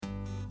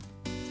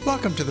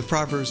Welcome to the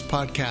Proverbs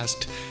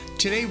podcast.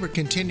 Today we're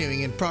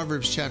continuing in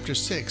Proverbs chapter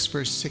 6,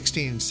 verse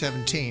 16 and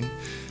 17,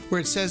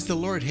 where it says the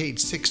Lord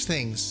hates 6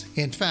 things.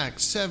 In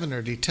fact, 7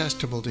 are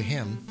detestable to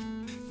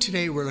him.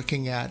 Today we're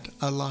looking at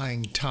a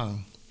lying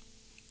tongue.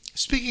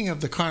 Speaking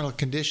of the carnal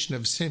condition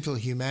of sinful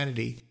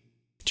humanity,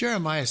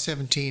 Jeremiah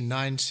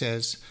 17:9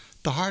 says,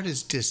 "The heart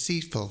is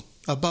deceitful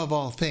above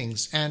all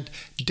things and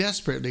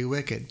desperately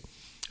wicked.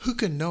 Who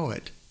can know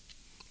it?"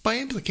 By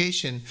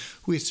implication,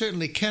 we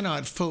certainly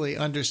cannot fully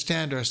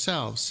understand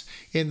ourselves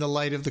in the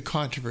light of the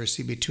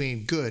controversy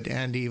between good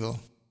and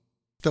evil.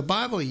 The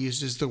Bible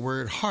uses the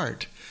word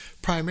heart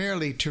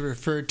primarily to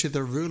refer to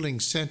the ruling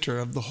center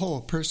of the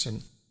whole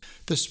person,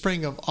 the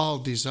spring of all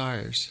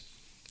desires.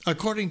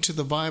 According to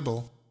the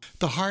Bible,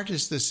 the heart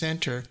is the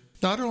center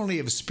not only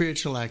of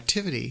spiritual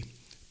activity,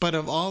 but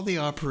of all the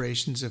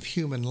operations of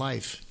human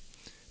life.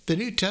 The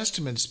New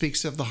Testament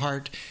speaks of the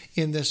heart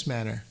in this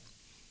manner.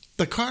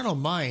 The carnal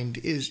mind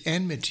is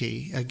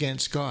enmity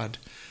against God,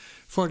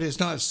 for it is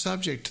not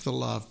subject to the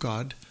law of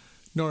God,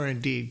 nor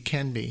indeed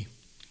can be.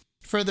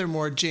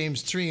 Furthermore,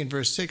 James 3 and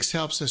verse 6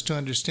 helps us to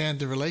understand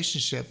the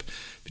relationship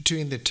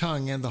between the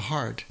tongue and the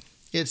heart.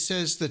 It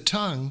says the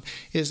tongue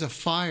is a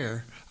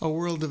fire, a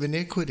world of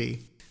iniquity.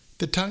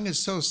 The tongue is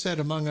so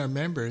set among our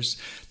members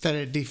that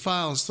it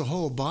defiles the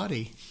whole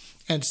body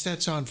and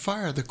sets on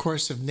fire the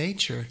course of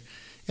nature,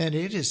 and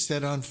it is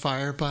set on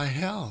fire by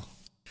hell.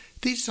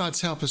 These thoughts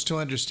help us to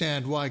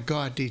understand why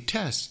God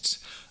detests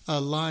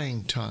a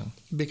lying tongue,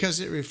 because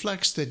it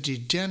reflects the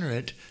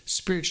degenerate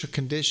spiritual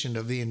condition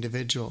of the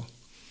individual.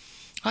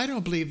 I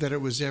don't believe that it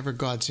was ever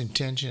God's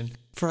intention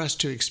for us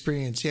to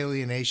experience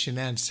alienation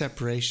and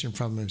separation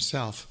from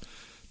Himself.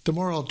 The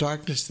moral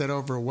darkness that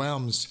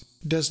overwhelms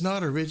does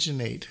not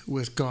originate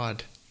with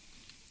God.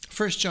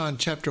 1 John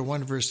chapter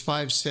 1 verse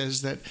 5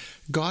 says that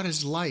God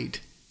is light,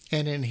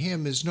 and in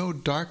Him is no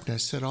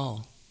darkness at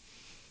all.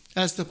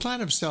 As the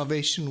plan of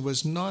salvation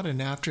was not an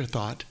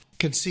afterthought,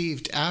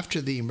 conceived after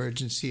the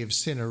emergency of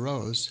sin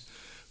arose,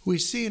 we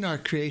see in our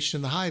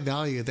creation the high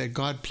value that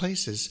God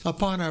places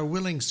upon our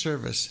willing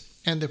service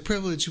and the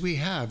privilege we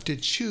have to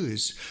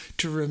choose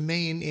to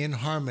remain in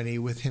harmony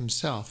with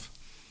Himself.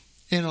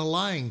 In a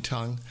lying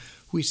tongue,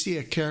 we see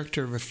a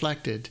character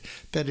reflected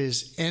that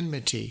is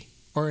enmity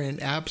or in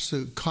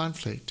absolute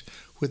conflict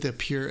with the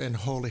pure and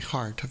holy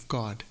heart of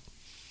God.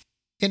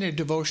 In a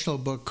devotional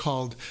book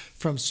called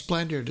From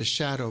Splendor to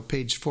Shadow,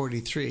 page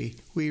 43,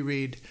 we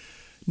read,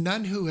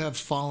 "None who have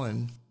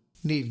fallen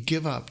need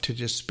give up to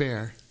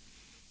despair.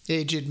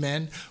 Aged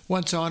men,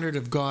 once honored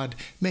of God,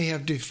 may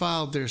have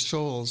defiled their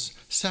souls,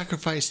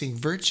 sacrificing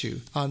virtue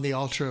on the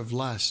altar of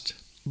lust.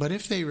 But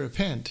if they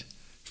repent,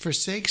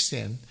 forsake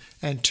sin,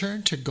 and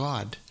turn to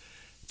God,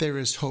 there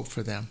is hope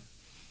for them."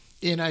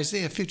 In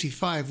Isaiah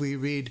 55 we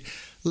read,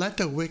 "Let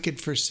the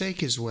wicked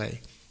forsake his way,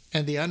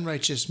 and the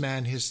unrighteous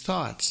man his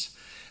thoughts,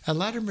 and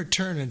let him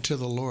return unto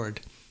the Lord,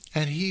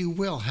 and He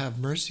will have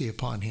mercy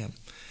upon him,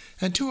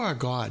 and to our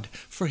God,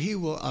 for He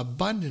will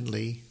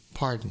abundantly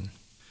pardon."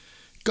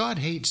 God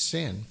hates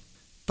sin,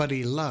 but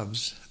He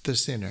loves the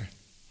sinner.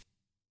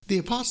 The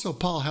Apostle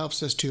Paul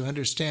helps us to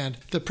understand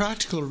the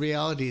practical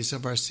realities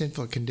of our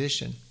sinful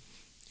condition.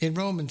 In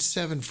Romans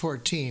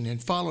 7:14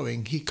 and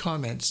following, he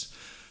comments,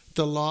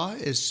 "The law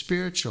is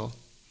spiritual,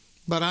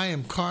 but I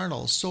am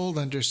carnal, sold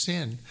under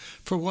sin.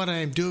 For what I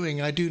am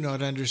doing I do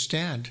not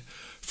understand.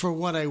 For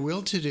what I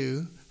will to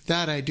do,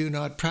 that I do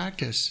not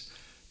practice.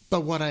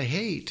 But what I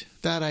hate,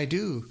 that I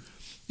do.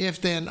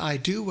 If then I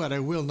do what I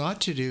will not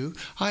to do,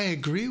 I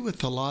agree with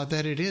the law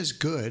that it is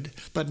good.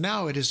 But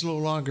now it is no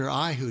longer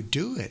I who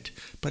do it,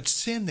 but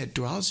sin that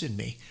dwells in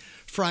me.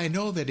 For I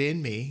know that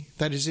in me,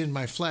 that is in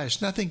my flesh,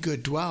 nothing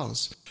good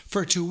dwells.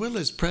 For to will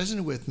is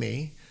present with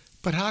me,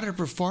 but how to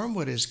perform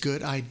what is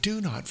good I do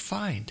not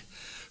find.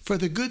 For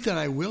the good that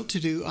I will to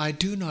do I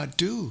do not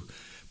do,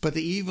 but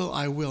the evil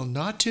I will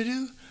not to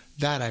do,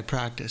 that I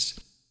practice.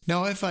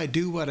 Now if I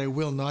do what I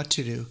will not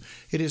to do,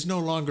 it is no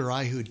longer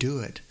I who do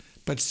it,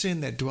 but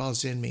sin that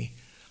dwells in me.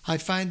 I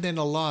find then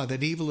a law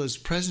that evil is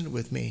present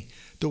with me,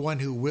 the one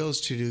who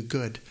wills to do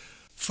good.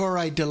 For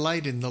I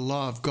delight in the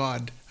law of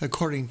God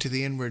according to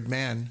the inward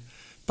man.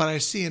 But I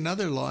see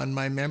another law in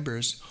my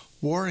members,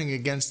 warring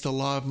against the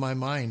law of my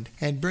mind,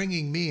 and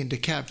bringing me into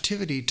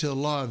captivity to the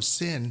law of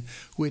sin,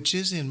 which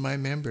is in my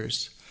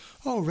members.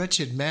 O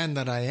wretched man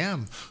that I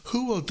am,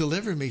 who will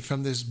deliver me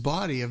from this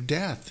body of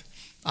death?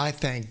 I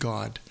thank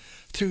God,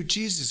 through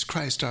Jesus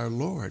Christ our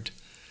Lord.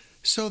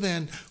 So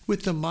then,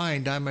 with the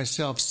mind I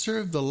myself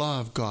serve the law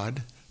of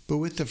God, but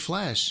with the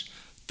flesh,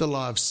 the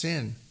law of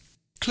sin."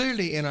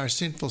 Clearly in our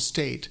sinful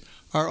state,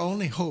 our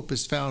only hope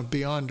is found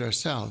beyond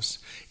ourselves,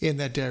 in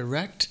the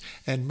direct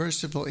and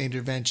merciful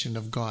intervention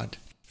of God.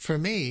 For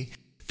me,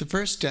 the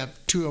first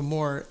step to a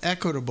more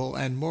equitable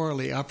and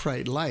morally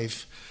upright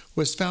life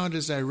was found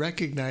as I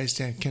recognized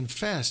and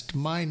confessed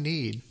my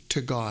need to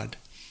God.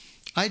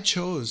 I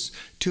chose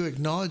to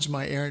acknowledge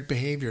my errant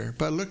behavior,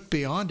 but looked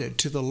beyond it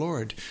to the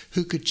Lord,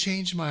 who could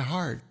change my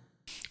heart.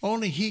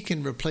 Only He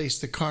can replace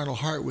the carnal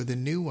heart with a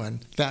new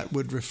one that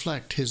would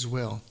reflect His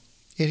will.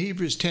 In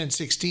Hebrews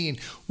 10:16,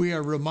 we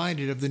are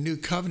reminded of the new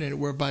covenant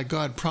whereby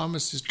God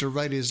promises to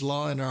write his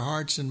law in our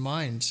hearts and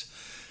minds.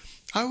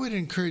 I would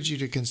encourage you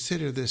to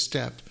consider this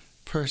step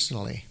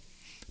personally.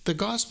 The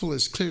gospel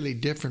is clearly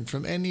different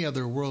from any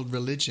other world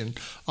religion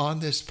on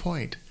this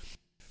point.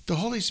 The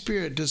Holy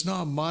Spirit does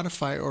not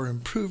modify or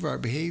improve our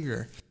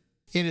behavior.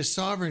 In his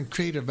sovereign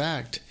creative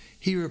act,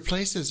 he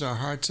replaces our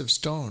hearts of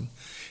stone,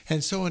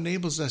 and so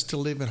enables us to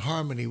live in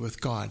harmony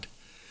with God.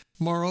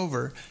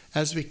 Moreover,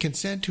 as we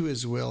consent to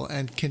his will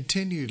and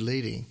continued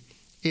leading,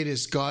 it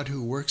is God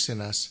who works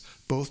in us,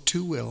 both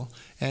to will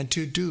and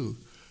to do,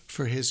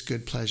 for his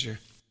good pleasure.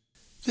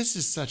 This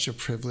is such a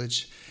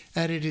privilege,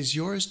 and it is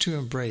yours to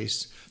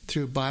embrace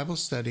through Bible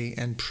study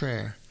and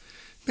prayer.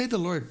 May the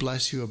Lord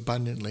bless you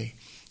abundantly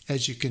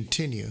as you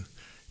continue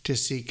to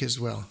seek his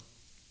will.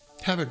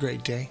 Have a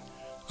great day.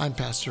 I'm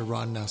Pastor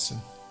Ron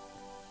Nelson.